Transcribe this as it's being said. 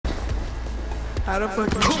How the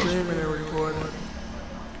fuck you streaming and recording?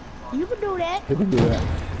 You can do that. You can do that.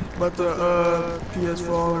 But the PS4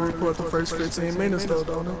 only record the first 15 minutes though,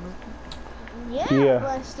 don't it? Yeah,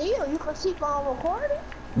 but still, you can keep on recording.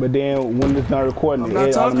 But then when it's done recording, I'm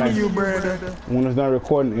not talking to you, Brandon. When it's done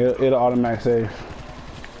recording, it'll automatic save.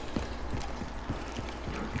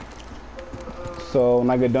 So when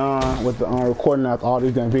I get done with the recording after all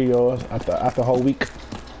these damn videos, after a whole week,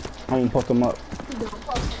 I'm gonna post them up. You're gonna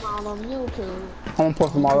post them all on YouTube. I'm gonna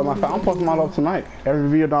post them all up my phone. I'm posting them all up tonight. Every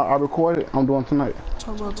video that I recorded, I'm doing tonight.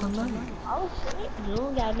 Talk about tonight. Oh shit, you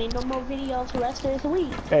don't gotta make no more videos for the rest of this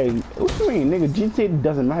week. Hey, what you mean, nigga? GTA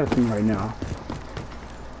doesn't matter to me right now.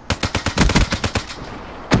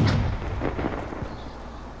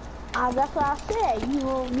 That's what I said. You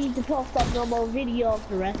don't need to post up no more videos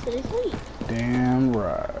for the rest of this week. Damn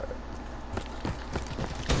right.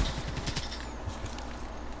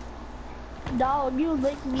 Dog, you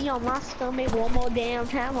lick me on my stomach one more damn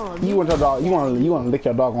time on You want your dog? You want to lick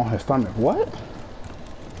your dog on his stomach? What?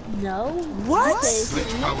 No. What?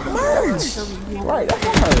 Merch. Right, that's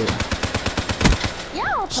what I heard.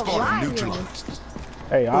 Y'all some liars.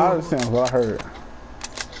 Hey, I understand what I heard.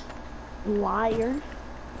 Liar.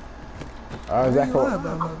 Exactly.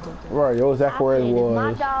 Right, yo, exactly where it was.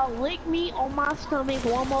 My dog lick me on my stomach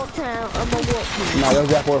one more time, I'ma whoop you. No, that's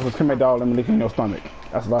exactly where it was. Come here, dog, let me lick in your stomach.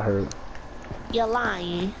 That's what I heard. You're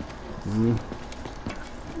lying.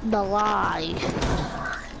 The lie.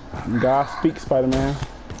 God speak, Spider-Man.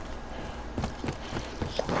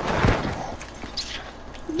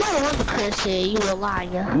 No wonder Chris said you a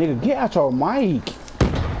liar. Nigga, get out your mic.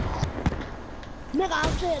 Nigga, I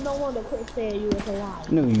said no wonder Chris said you was a liar.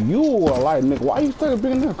 Nigga, you a liar, nigga. Why you still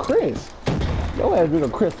bigger than Chris? Your ass bigger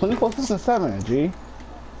than Chris. 24/7, G.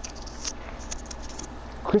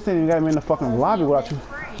 Chris ain't even got me in the fucking lobby without you.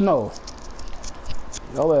 No.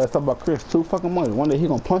 Your ass talk about Chris too fucking much. One day he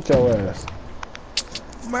gonna punch your ass.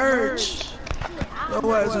 Merch.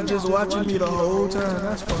 Your ass was just watching me the whole time.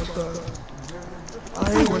 That's fucked up. I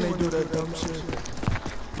hate when they do that dumb shit.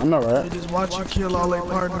 I know, right? They just watch you kill all their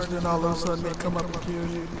partners, then all of a sudden they come up and kill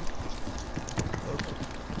you.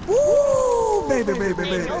 Woo! Baby, baby,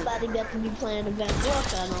 baby. Nobody got to be playing the best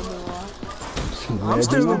workout no more. I'm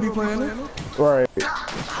still gonna be playing it. Right.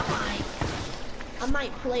 I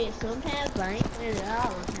might play it sometimes, but I ain't playing it all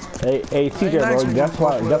the time. Hey, TJ, bro.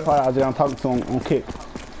 That's why I was I'm talking to him on Kick.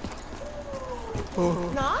 Who?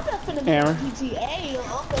 No, I'm just gonna be Aaron. GTA.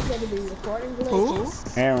 I'm just gonna be recording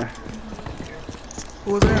glitches. Aaron.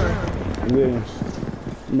 Who's Aaron? Williams.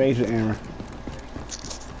 Major Aaron.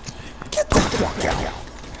 Get the fuck out.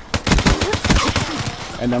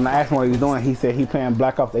 And then I asked him what he's doing. He said he playing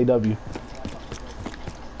Black Ops AW.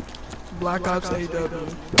 Black Ops AW. That's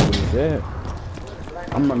what he said.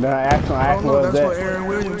 I'm gonna ask him what that's that. what Aaron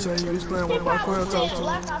Williams said. He was playing He with my probably friend. said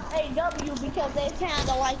Black Ops AW because they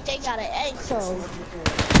kinda like they got an XO.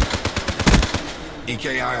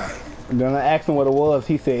 EKII. And then I asked him what it was.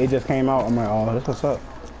 He said it just came out. I'm like, oh, that's what's up.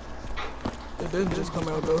 It didn't just come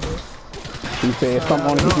out though. He said it's something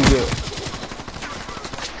on it he can get.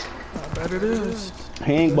 I bet it is.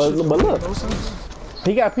 He ain't, but look, No sense.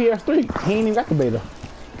 he got PS3. He ain't even got the beta.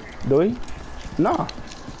 Do he? Nah.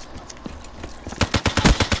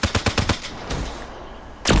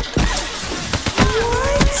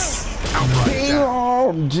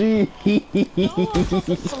 Damn, G.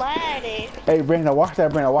 Hey, Brandon, watch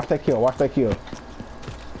that, Brandon. Watch that kill. Watch that kill.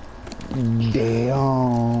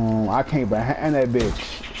 Damn. I can't behind that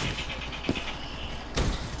bitch.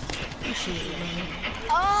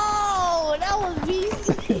 Oh, that was me.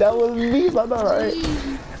 That was me, I know, right?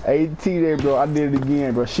 Hey, TJ, bro, I did it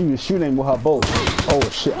again, bro. She was shooting with her bow. Oh,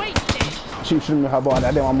 shit. She was shooting with her bow.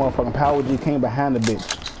 I did my motherfucking power G came behind the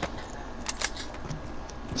bitch.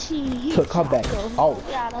 Took her back off.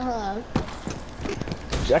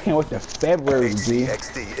 I can't wait till February, G.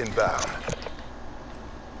 XD inbound.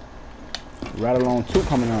 Right Along 2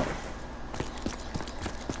 coming out.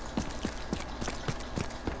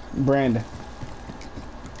 Brandon.